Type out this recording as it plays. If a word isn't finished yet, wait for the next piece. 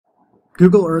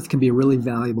Google Earth can be a really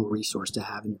valuable resource to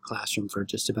have in your classroom for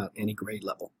just about any grade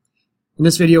level. In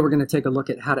this video, we're going to take a look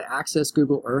at how to access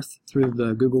Google Earth through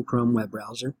the Google Chrome web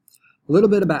browser, a little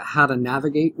bit about how to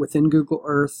navigate within Google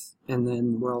Earth, and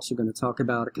then we're also going to talk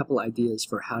about a couple ideas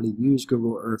for how to use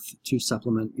Google Earth to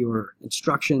supplement your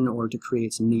instruction or to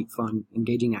create some neat, fun,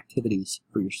 engaging activities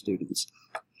for your students.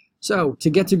 So, to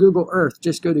get to Google Earth,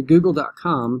 just go to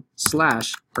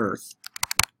google.com/earth.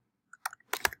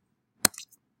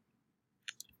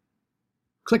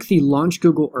 Click the Launch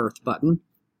Google Earth button.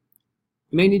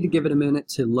 You may need to give it a minute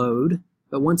to load,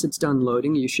 but once it's done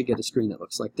loading, you should get a screen that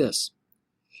looks like this.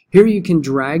 Here you can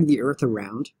drag the Earth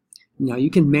around. Now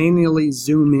you can manually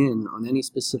zoom in on any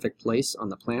specific place on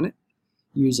the planet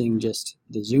using just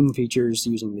the zoom features,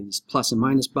 using these plus and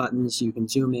minus buttons. You can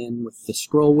zoom in with the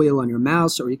scroll wheel on your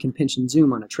mouse, or you can pinch and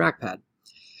zoom on a trackpad.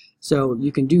 So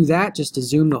you can do that just to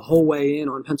zoom the whole way in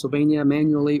on Pennsylvania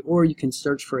manually, or you can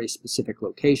search for a specific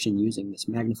location using this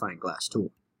magnifying glass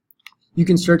tool. You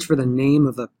can search for the name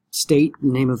of a state,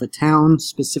 name of a town,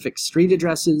 specific street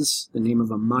addresses, the name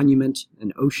of a monument,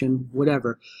 an ocean,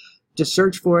 whatever. Just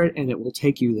search for it and it will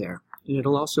take you there. And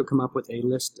it'll also come up with a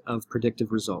list of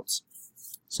predictive results.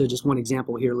 So just one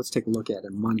example here, let's take a look at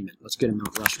a monument. Let's go to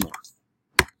Mount Rushmore.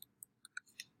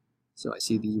 So I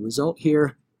see the result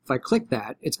here. If I click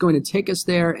that, it's going to take us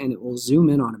there and it will zoom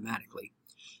in automatically.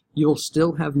 You'll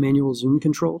still have manual zoom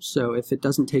control, so if it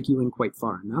doesn't take you in quite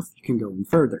far enough, you can go in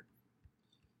further.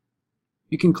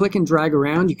 You can click and drag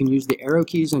around. You can use the arrow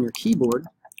keys on your keyboard,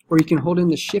 or you can hold in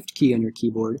the Shift key on your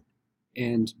keyboard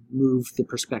and move the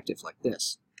perspective like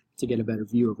this to get a better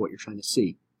view of what you're trying to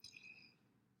see.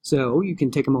 So you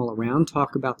can take them all around,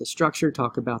 talk about the structure,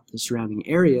 talk about the surrounding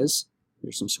areas.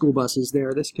 There's some school buses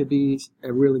there. This could be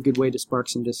a really good way to spark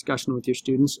some discussion with your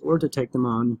students or to take them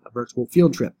on a virtual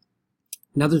field trip.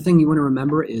 Another thing you want to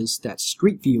remember is that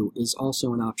Street View is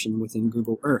also an option within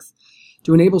Google Earth.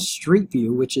 To enable Street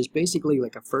View, which is basically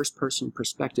like a first-person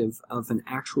perspective of an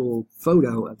actual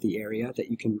photo of the area that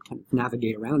you can kind of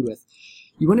navigate around with,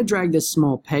 you want to drag this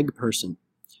small peg person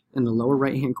in the lower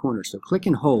right-hand corner. So click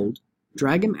and hold,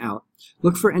 drag him out,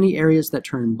 look for any areas that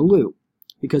turn blue,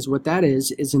 because what that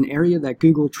is an area that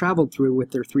Google traveled through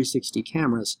with their 360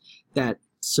 cameras that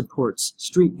supports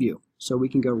Street View. So we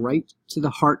can go right to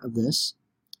the heart of this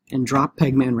and drop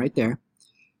Pegman right there.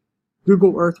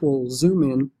 Google Earth will zoom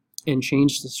in and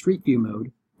change the Street View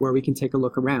mode where we can take a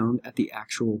look around at the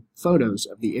actual photos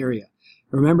of the area.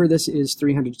 Remember, this is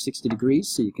 360 degrees,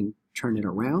 so you can turn it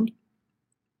around.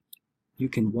 You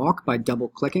can walk by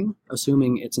double-clicking,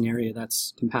 assuming it's an area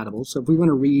that's compatible. So if we want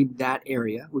to read that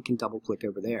area, we can double-click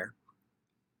over there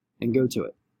and go to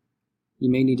it.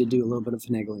 You may need to do a little bit of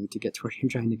finagling to get to where you're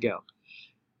trying to go.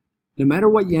 No matter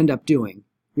what you end up doing,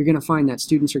 you're going to find that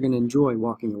students are going to enjoy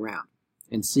walking around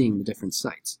and seeing the different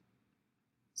sites.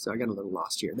 So I got a little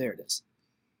lost here. There it is.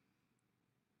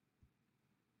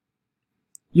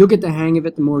 You'll get the hang of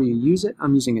it the more you use it.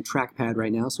 I'm using a trackpad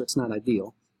right now, so it's not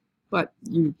ideal. But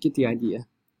you get the idea.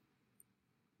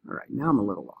 Alright, now I'm a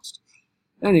little lost.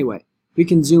 Anyway, we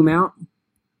can zoom out,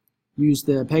 use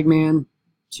the Pegman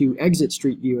to exit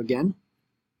Street View again,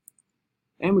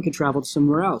 and we can travel to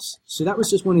somewhere else. So that was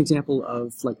just one example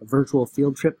of like a virtual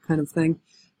field trip kind of thing.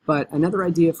 But another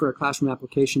idea for a classroom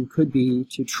application could be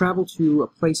to travel to a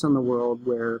place on the world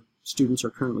where students are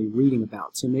currently reading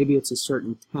about. So maybe it's a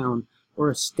certain town or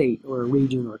a state or a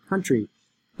region or a country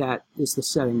that is the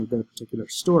setting of their particular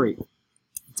story.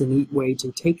 It's a neat way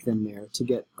to take them there to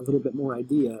get a little bit more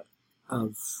idea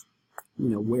of,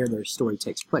 where their story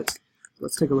takes place.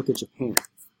 Let's take a look at Japan.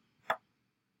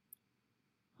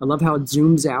 I love how it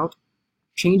zooms out,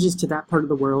 changes to that part of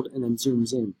the world, and then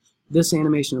zooms in. This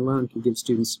animation alone can give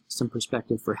students some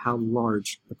perspective for how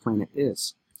large the planet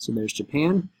is. So there's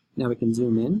Japan. Now we can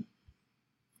zoom in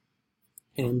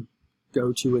and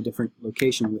go to a different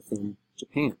location within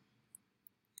Japan.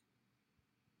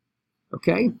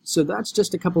 Okay, so that's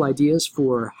just a couple ideas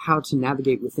for how to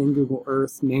navigate within Google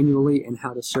Earth manually and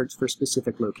how to search for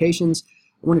specific locations.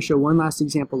 I want to show one last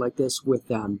example like this with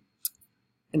an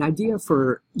idea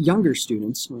for younger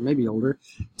students, or maybe older,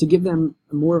 to give them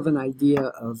more of an idea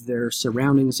of their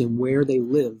surroundings and where they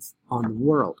live on the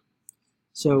world.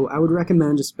 So I would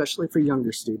recommend, especially for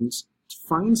younger students, to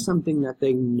find something that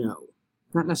they know.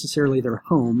 Not necessarily their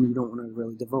home, you don't want to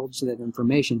really divulge that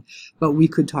information, but we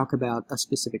could talk about a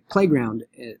specific playground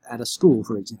at a school,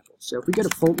 for example. So if we go to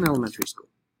Fulton Elementary School,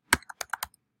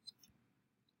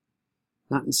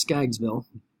 not in Skaggsville,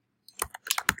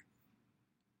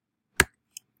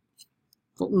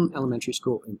 Fulton Elementary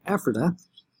School in Ephrata,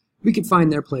 we could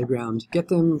find their playground, get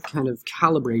them kind of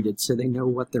calibrated so they know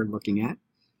what they're looking at.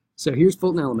 So here's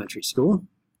Fulton Elementary School.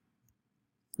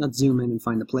 Let's zoom in and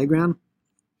find the playground.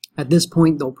 At this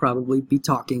point, they'll probably be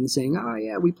talking, saying, oh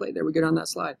yeah, we played there, we get on that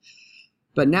slide.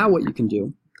 But now what you can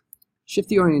do, shift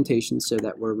the orientation so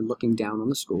that we're looking down on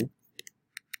the school.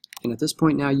 And at this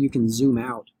point now you can zoom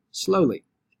out slowly.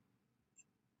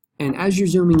 And as you're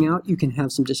zooming out, you can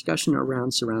have some discussion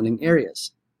around surrounding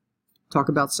areas. Talk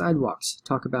about sidewalks,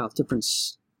 talk about different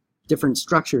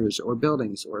structures or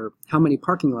buildings, or how many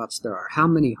parking lots there are, how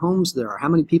many homes there are, how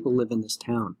many people live in this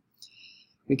town.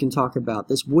 We can talk about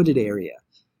this wooded area.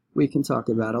 We can talk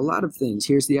about a lot of things.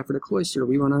 Here's the Ephrata Cloister.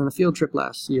 We went on a field trip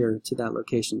last year to that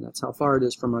location. That's how far it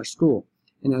is from our school.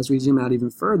 And as we zoom out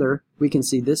even further, we can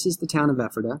see this is the town of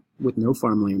Ephrata with no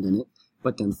farmland in it,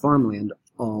 but then farmland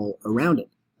all around it.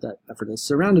 That Ephrata is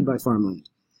surrounded by farmland.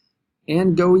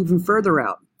 And go even further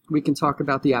out. We can talk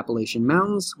about the Appalachian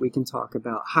Mountains. We can talk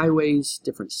about highways,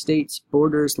 different states,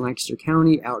 borders, Lancaster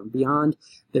County, out and beyond.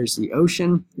 There's the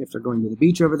ocean, if they're going to the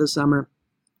beach over the summer.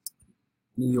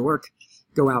 New York.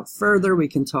 Go out further, we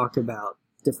can talk about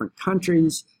different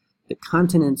countries, the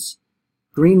continents,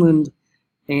 Greenland,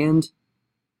 and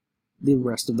the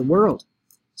rest of the world.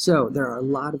 So there are a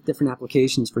lot of different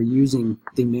applications for using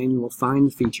the manual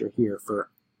find feature here for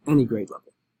any grade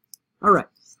level. All right,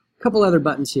 a couple other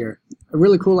buttons here. A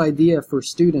really cool idea for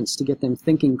students to get them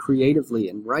thinking creatively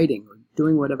and writing or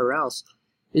doing whatever else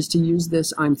is to use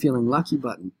this I'm Feeling Lucky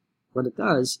button. What it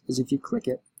does is if you click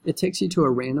it, it takes you to a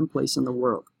random place in the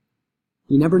world.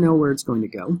 You never know where it's going to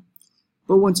go,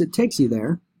 but once it takes you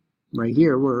there, right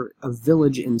here, we're a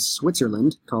village in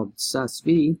Switzerland called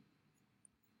Saas-Fee.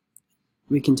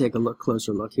 We can take a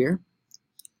closer look here.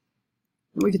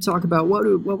 And we could talk about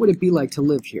what would it be like to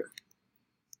live here.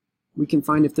 We can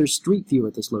find if there's street view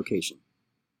at this location.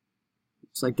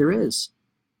 Looks like there is.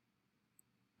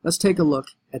 Let's take a look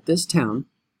at this town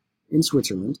in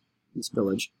Switzerland, this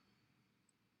village.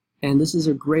 And this is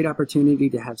a great opportunity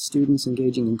to have students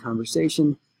engaging in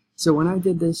conversation. So when I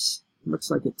did this, it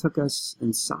looks like it took us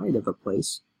inside of a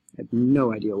place. I have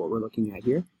no idea what we're looking at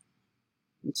here.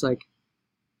 Looks like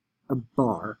a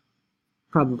bar.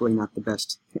 Probably not the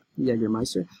best,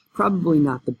 Jägermeister, probably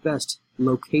not the best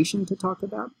location to talk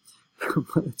about,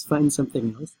 but let's find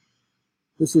something else.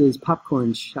 This is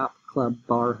Popcorn Shop Club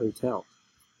Bar Hotel.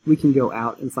 We can go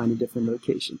out and find a different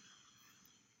location.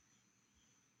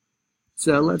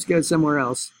 So let's go somewhere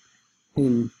else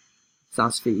in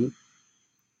Saas-Fee.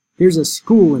 Here's a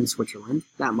school in Switzerland.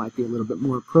 That might be a little bit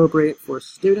more appropriate for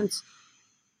students.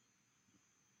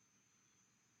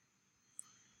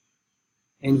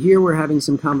 And here we're having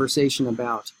some conversation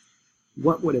about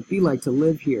what would it be like to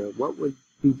live here? What would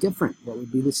be different? What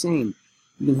would be the same?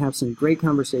 You can have some great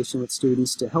conversation with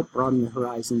students to help broaden their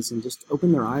horizons and just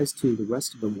open their eyes to the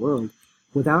rest of the world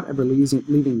without ever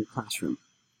leaving the classroom.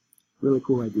 Really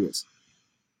cool ideas.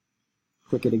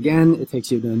 Click it again, it takes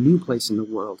you to a new place in the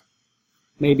world.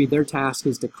 Maybe their task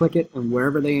is to click it, and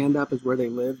wherever they end up is where they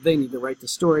live. They need to write the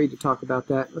story to talk about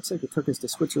that. Looks like it took us to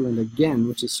Switzerland again,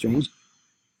 which is strange.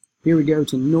 Here we go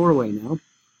to Norway now.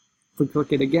 If we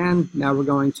click it again, now we're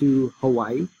going to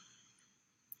Hawaii.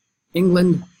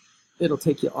 England, it'll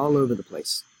take you all over the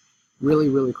place. Really,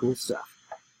 really cool stuff.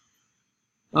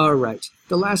 All right,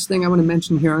 the last thing I want to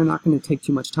mention here, I'm not going to take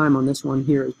too much time on this one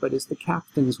here, but it's the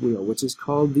captain's wheel, which is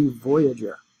called the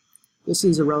Voyager. This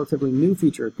is a relatively new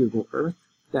feature of Google Earth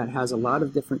that has a lot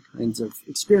of different kinds of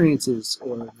experiences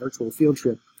or virtual field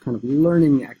trip kind of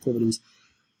learning activities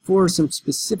for some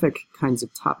specific kinds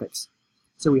of topics.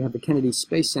 So we have the Kennedy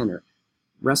Space Center,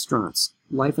 restaurants,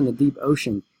 life in the deep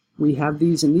ocean. We have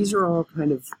these, and these are all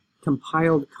kind of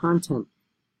compiled content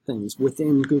things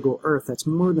within Google Earth that's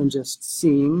more than just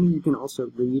seeing. You can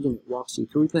also read, and it walks you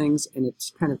through things, and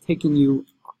it's kind of taking you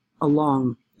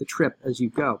along the trip as you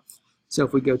go. So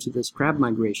if we go to this crab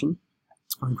migration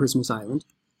on Christmas Island,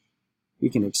 we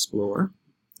can explore.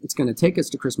 It's going to take us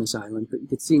to Christmas Island, but you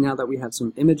can see now that we have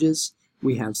some images,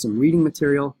 we have some reading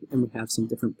material, and we have some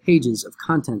different pages of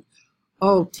content,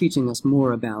 all teaching us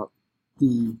more about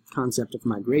the concept of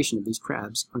migration of these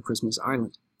crabs on Christmas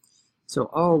Island. So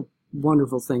all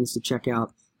wonderful things to check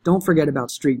out. Don't forget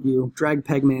about Street View. Drag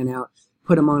Pegman out,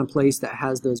 put him on a place that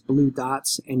has those blue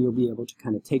dots, and you'll be able to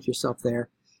kind of take yourself there.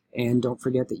 And don't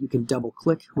forget that you can double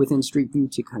click within Street View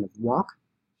to kind of walk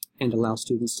and allow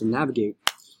students to navigate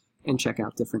and check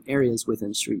out different areas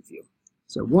within Street View.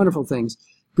 So wonderful things.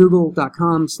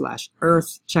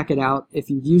 Google.com/Earth. Check it out. If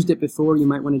you've used it before, you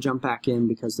might want to jump back in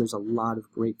because there's a lot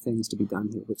of great things to be done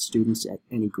here with students at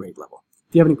any grade level.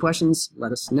 If you have any questions,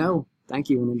 let us know. Thank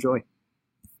you and enjoy.